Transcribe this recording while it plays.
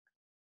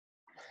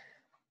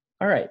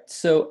All right.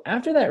 So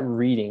after that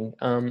reading,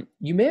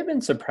 you may have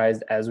been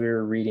surprised as we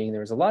were reading. There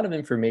was a lot of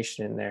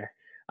information in there,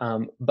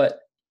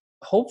 but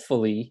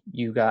hopefully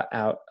you got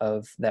out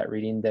of that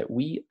reading that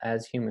we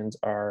as humans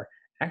are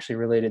actually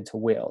related to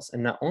whales,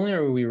 and not only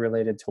are we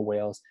related to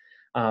whales,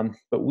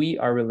 but we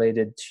are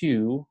related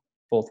to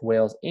both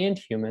whales and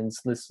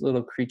humans. This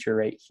little creature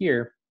right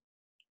here,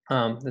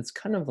 that's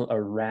kind of a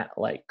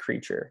rat-like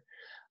creature.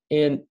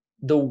 And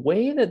the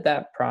way that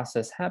that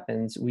process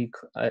happens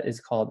is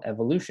called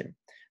evolution.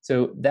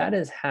 So that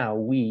is how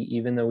we,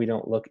 even though we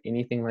don't look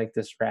anything like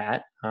this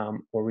rat,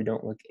 or we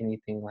don't look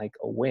anything like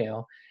a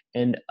whale,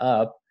 end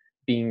up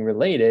being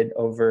related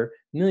over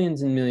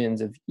millions and millions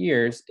of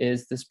years,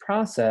 is this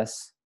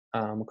process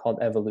called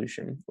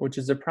evolution, which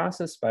is a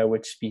process by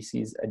which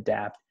species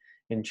adapt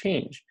and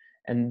change.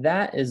 And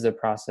that is the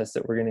process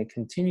that we're going to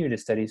continue to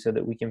study so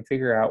that we can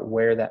figure out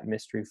where that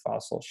mystery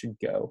fossil should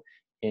go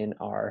in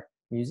our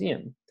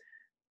museum.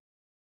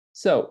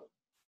 So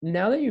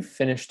now that you've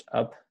finished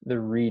up the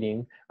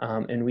reading,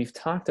 and we've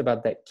talked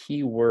about that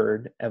key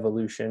word,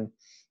 evolution,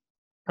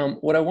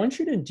 what I want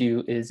you to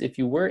do is, if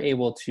you were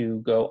able to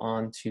go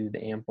on to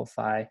the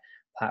Amplify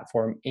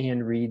platform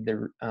and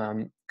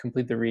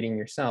complete the reading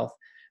yourself,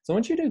 so I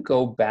want you to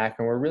go back,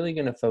 and we're really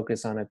going to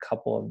focus on a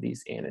couple of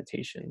these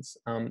annotations.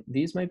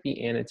 These might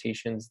be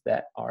annotations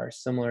that are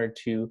similar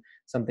to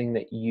something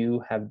that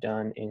you have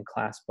done in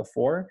class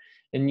before,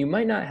 and you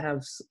might not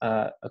have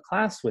a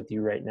class with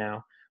you right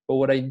now, but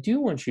what I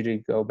do want you to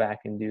go back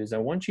and do is I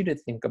want you to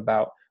think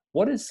about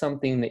what is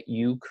something that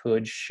you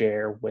could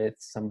share with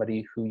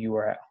somebody who you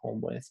are at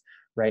home with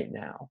right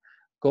now.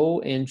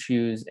 Go and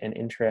choose an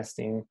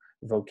interesting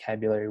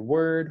vocabulary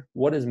word.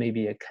 What is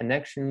maybe a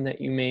connection that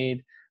you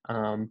made?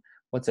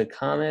 What's a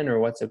comment or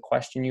what's a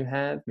question you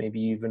have? Maybe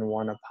you even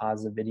want to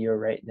pause the video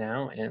right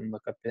now and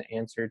look up the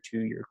answer to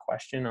your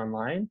question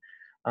online.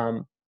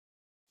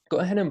 Go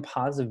ahead and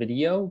pause the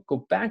video,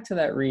 go back to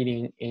that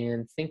reading,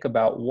 and think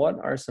about what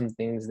are some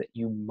things that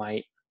you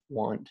might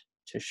want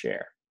to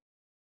share.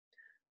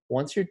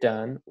 Once you're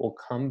done, we'll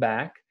come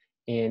back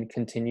and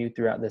continue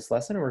throughout this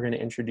lesson. We're going to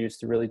introduce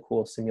the really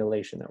cool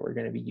simulation that we're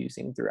going to be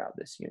using throughout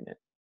this unit.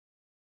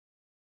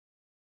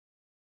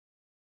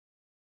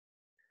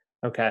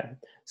 Okay,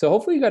 so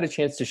hopefully you got a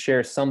chance to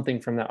share something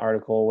from that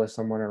article with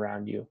someone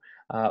around you.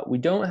 We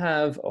don't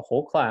have a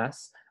whole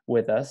class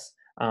with us,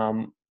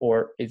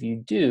 or if you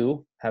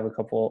do have a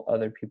couple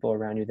other people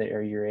around you that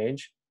are your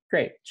age,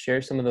 great,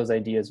 share some of those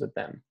ideas with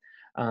them.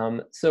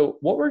 So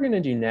what we're going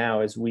to do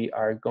now is we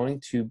are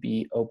going to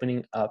be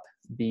opening up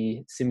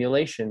the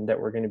simulation that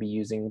we're going to be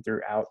using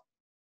throughout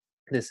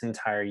this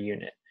entire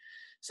unit.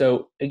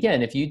 So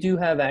again, if you do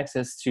have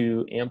access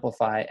to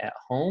Amplify at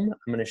home,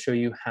 I'm going to show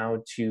you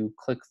how to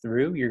click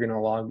through. You're going to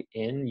log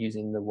in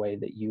using the way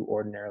that you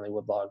ordinarily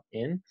would log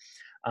in.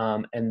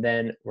 And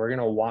then we're going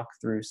to walk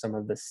through some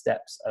of the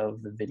steps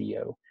of the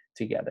video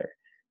together.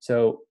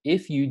 So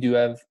if you do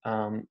have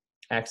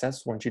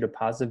access, I want you to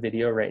pause the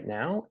video right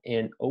now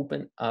and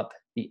open up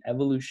the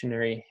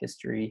evolutionary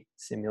history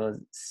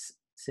simulation.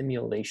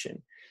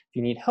 If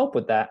you need help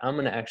with that, I'm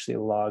going to actually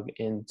log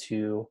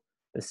into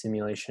the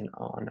simulation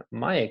on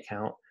my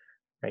account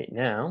right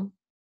now.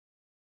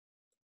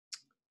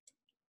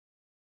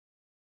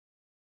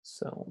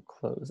 So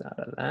close out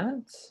of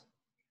that.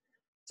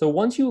 So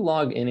once you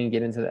log in and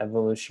get into the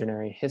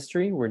evolutionary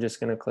history, we're just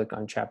going to click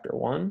on chapter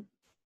 1.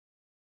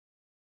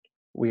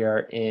 We are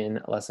in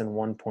lesson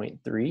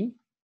 1.3.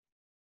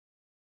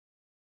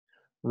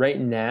 Right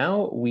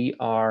now, we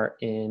are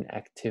in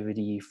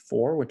activity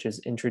 4, which is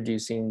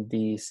introducing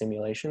the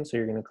simulation. So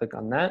you're going to click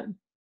on that.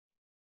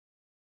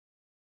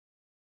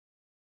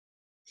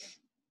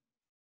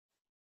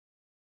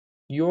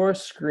 Your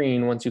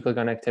screen, once you click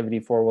on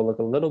activity 4, will look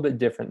a little bit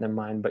different than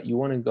mine, but you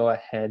want to go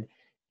ahead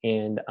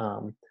and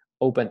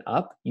open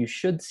up. You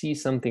should see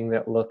something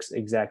that looks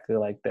exactly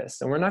like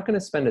this. And we're not going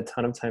to spend a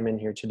ton of time in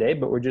here today,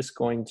 but we're just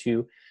going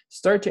to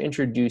start to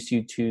introduce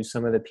you to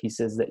some of the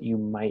pieces that you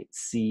might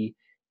see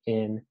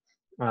in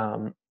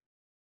that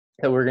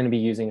we're going to be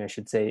using, I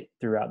should say,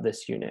 throughout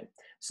this unit.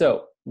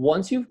 So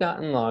once you've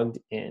gotten logged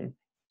in,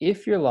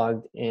 if you're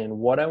logged in,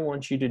 what I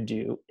want you to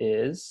do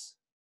is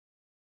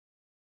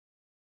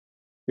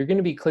you're going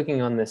to be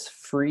clicking on this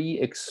free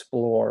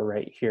explore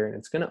right here, and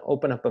it's going to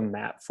open up a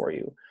map for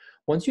you.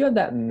 Once you have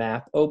that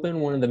map open,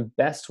 one of the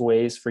best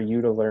ways for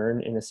you to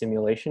learn in a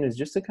simulation is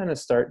just to kind of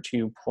start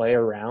to play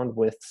around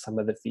with some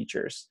of the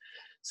features.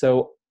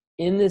 So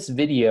in this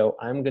video,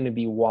 I'm going to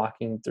be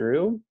walking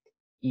through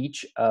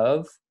each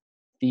of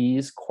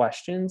these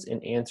questions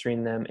and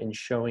answering them and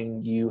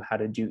showing you how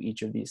to do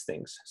each of these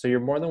things. So you're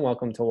more than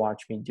welcome to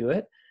watch me do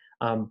it.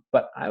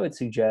 But I would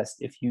suggest,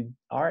 if you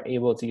are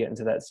able to get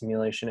into that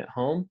simulation at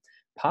home,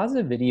 pause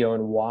the video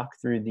and walk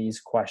through these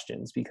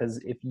questions, because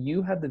if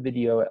you have the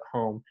video at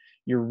home,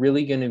 you're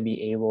really going to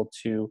be able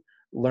to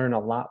learn a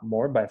lot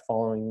more by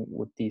following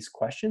with these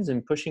questions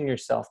and pushing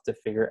yourself to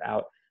figure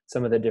out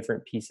some of the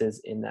different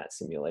pieces in that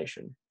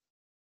simulation.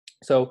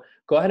 So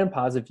go ahead and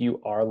pause if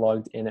you are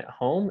logged in at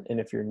home, and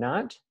if you're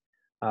not,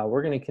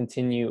 we're going to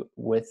continue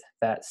with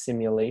that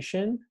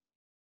simulation,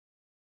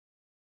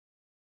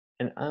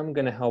 and I'm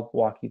going to help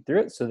walk you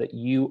through it so that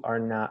you are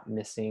not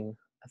missing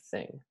a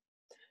thing.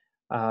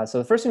 So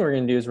the first thing we're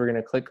going to do is we're going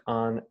to click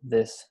on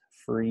this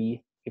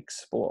free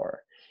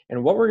explore.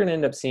 And what we're going to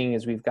end up seeing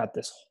is we've got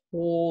this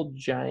whole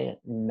giant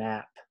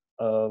map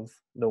of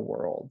the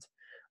world.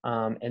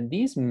 And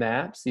these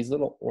maps, these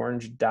little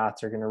orange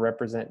dots, are going to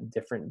represent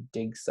different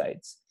dig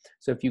sites.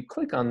 So if you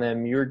click on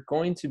them, you're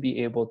going to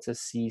be able to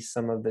see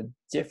some of the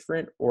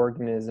different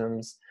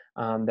organisms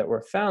that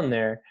were found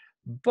there.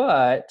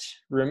 But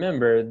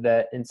remember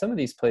that in some of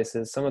these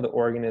places, some of the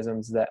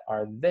organisms that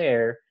are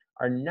there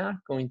are not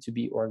going to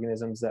be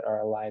organisms that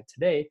are alive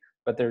today,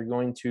 but they're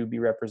going to be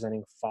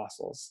representing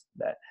fossils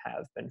that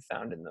have been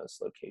found in those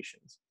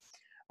locations.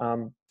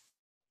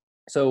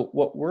 So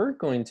what we're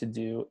going to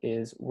do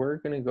is we're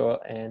going to go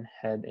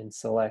ahead and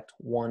select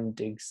one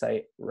dig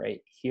site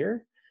right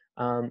here.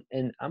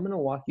 And I'm going to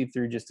walk you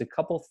through just a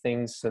couple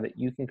things so that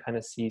you can kind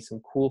of see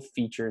some cool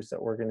features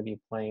that we're going to be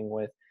playing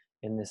with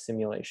in this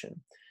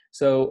simulation.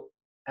 So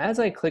as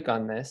I click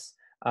on this,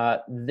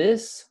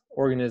 this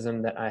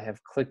organism that I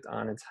have clicked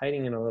on, it's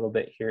hiding in a little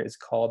bit here, is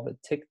called the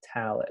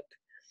tiktaalik.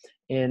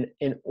 And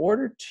in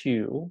order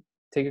to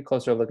take a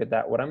closer look at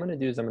that, what I'm going to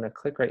do is I'm going to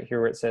click right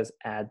here where it says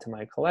add to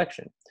my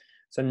collection.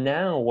 So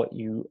now what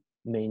you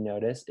may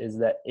notice is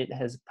that it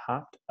has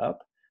popped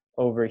up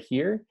over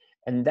here,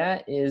 and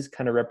that is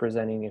kind of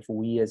representing if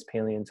we as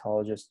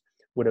paleontologists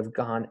would have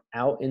gone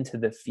out into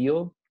the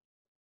field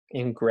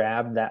and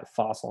grabbed that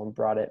fossil and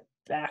brought it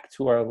back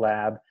to our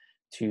lab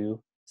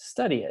to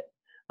study it.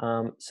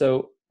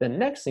 So the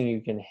next thing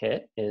you can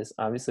hit is,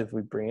 obviously, if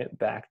we bring it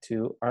back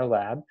to our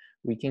lab,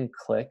 we can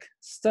click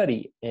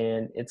study,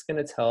 and it's going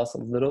to tell us a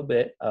little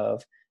bit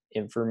of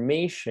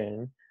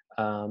information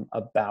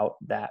about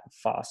that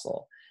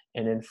fossil.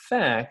 And in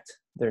fact,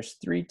 there's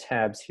 3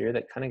 tabs here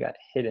that kind of got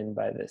hidden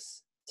by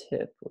this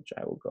tip, which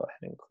I will go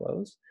ahead and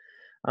close.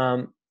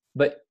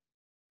 But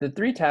the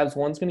 3 tabs,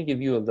 one's going to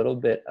give you a little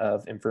bit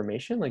of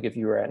information, like if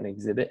you were at an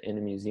exhibit in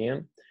a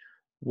museum.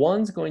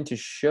 One's going to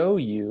show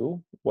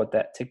you what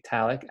that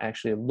tiktaalik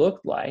actually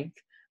looked like,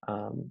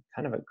 kind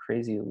of a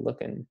crazy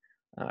looking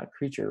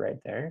creature right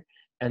there.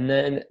 And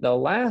then the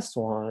last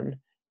one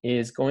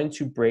is going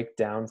to break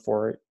down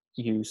for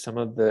you some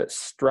of the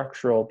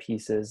structural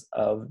pieces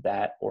of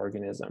that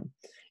organism.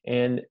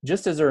 And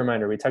just as a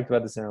reminder, we talked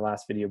about this in our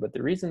last video, but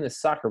the reason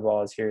this soccer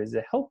ball is here is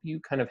to help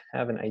you kind of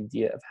have an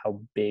idea of how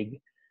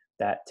big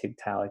that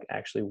tiktaalik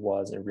actually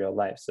was in real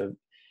life. So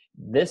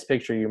this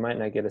picture, you might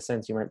not get a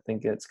sense. You might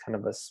think it's kind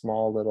of a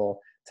small little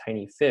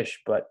tiny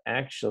fish, but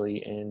actually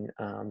in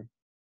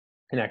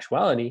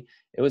actuality,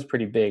 it was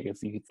pretty big.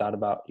 If you thought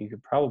about, you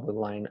could probably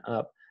line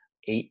up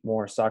 8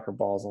 more soccer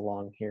balls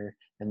along here,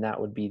 and that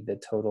would be the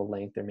total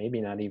length, or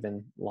maybe not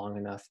even long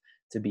enough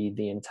to be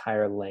the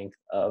entire length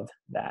of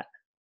that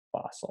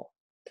fossil.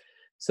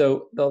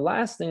 So the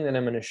last thing that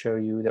I'm going to show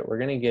you that we're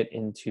going to get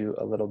into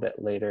a little bit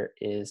later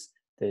is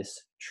this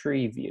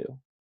tree view.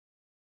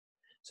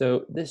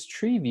 So this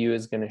tree view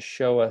is going to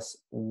show us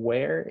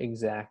where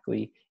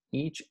exactly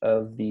each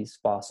of these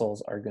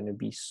fossils are going to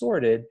be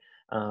sorted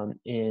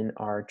in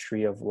our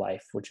tree of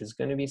life, which is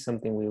going to be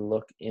something we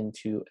look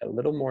into a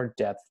little more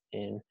depth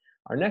in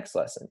our next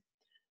lesson.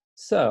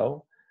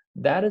 So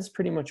that is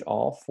pretty much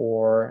all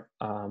for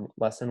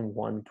lesson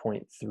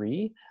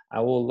 1.3. I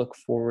will look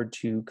forward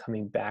to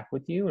coming back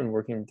with you and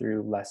working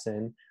through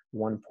lesson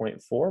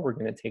 1.4. We're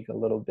going to take a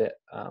little bit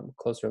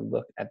closer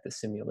look at the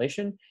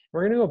simulation.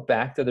 We're going to go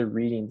back to the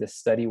reading to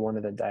study one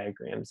of the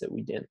diagrams that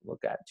we didn't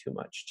look at too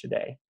much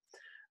today.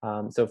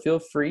 So feel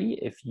free,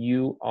 if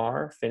you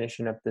are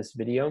finishing up this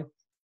video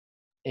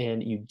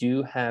and you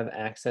do have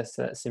access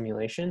to that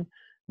simulation,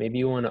 maybe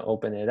you want to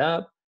open it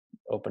up,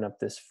 open up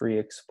this free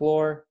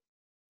Explore,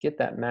 get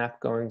that map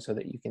going so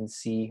that you can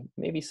see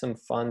maybe some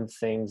fun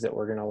things that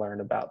we're going to learn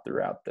about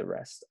throughout the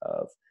rest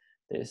of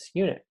this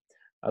unit.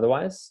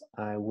 Otherwise,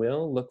 I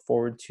will look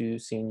forward to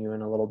seeing you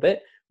in a little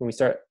bit when we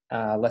start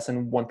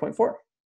lesson 1.4.